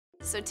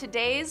So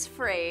today's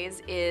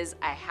phrase is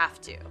I have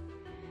to.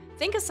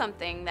 Think of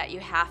something that you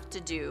have to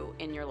do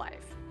in your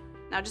life.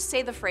 Now just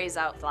say the phrase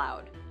out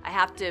loud. I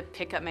have to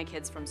pick up my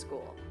kids from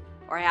school,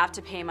 or I have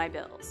to pay my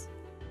bills.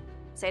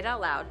 Say it out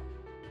loud.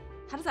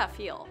 How does that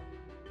feel?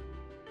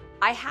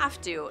 I have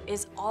to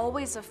is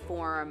always a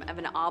form of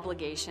an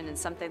obligation and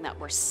something that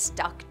we're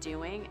stuck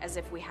doing as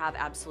if we have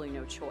absolutely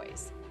no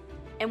choice.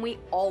 And we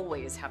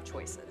always have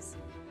choices.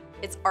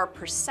 It's our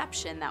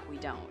perception that we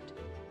don't.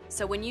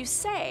 So when you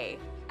say,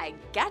 I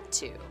get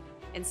to,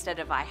 instead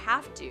of I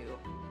have to,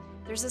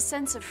 there's a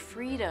sense of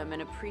freedom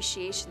and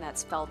appreciation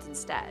that's felt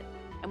instead.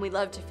 And we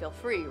love to feel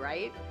free,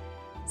 right?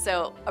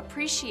 So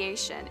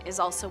appreciation is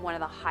also one of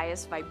the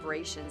highest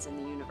vibrations in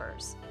the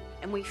universe.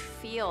 And we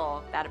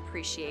feel that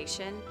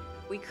appreciation,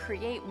 we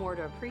create more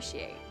to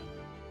appreciate.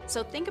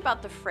 So think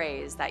about the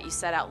phrase that you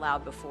said out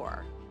loud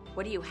before.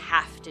 What do you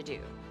have to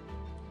do?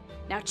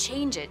 Now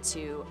change it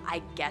to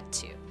I get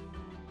to.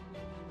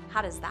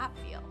 How does that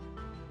feel?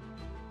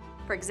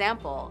 For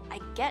example, I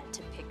get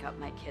to pick up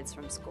my kids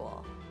from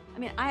school. I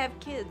mean, I have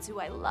kids who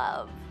I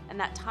love, and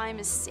that time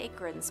is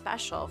sacred and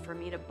special for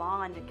me to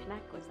bond and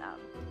connect with them.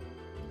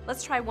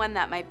 Let's try one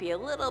that might be a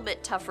little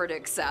bit tougher to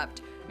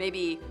accept.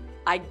 Maybe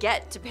I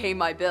get to pay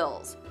my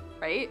bills,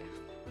 right?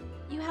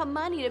 You have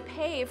money to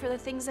pay for the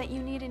things that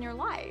you need in your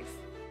life.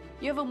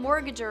 You have a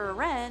mortgage or a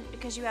rent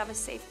because you have a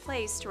safe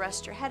place to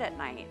rest your head at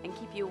night and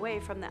keep you away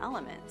from the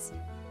elements.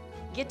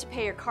 You get to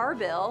pay your car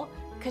bill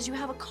because you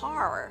have a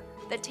car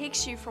that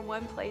takes you from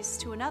one place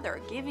to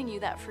another, giving you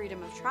that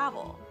freedom of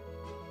travel.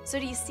 So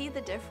do you see the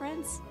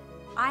difference?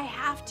 I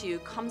have to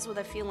comes with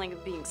a feeling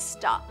of being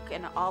stuck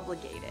and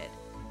obligated,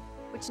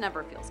 which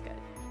never feels good.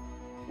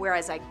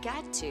 Whereas I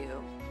get to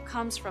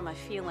comes from a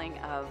feeling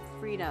of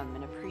freedom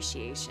and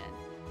appreciation.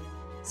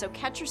 So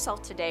catch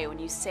yourself today when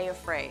you say a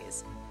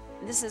phrase.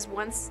 This is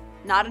once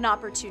not an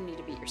opportunity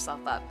to beat yourself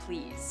up,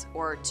 please,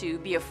 or to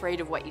be afraid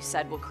of what you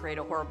said will create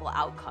a horrible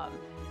outcome.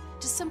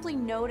 Just simply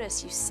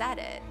notice you said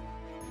it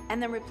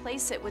and then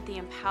replace it with the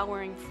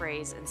empowering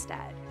phrase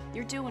instead.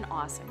 You're doing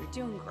awesome, you're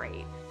doing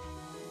great.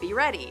 Be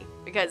ready,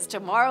 because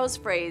tomorrow's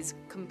phrase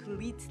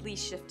completely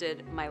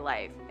shifted my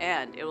life,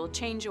 and it will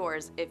change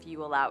yours if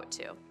you allow it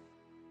to.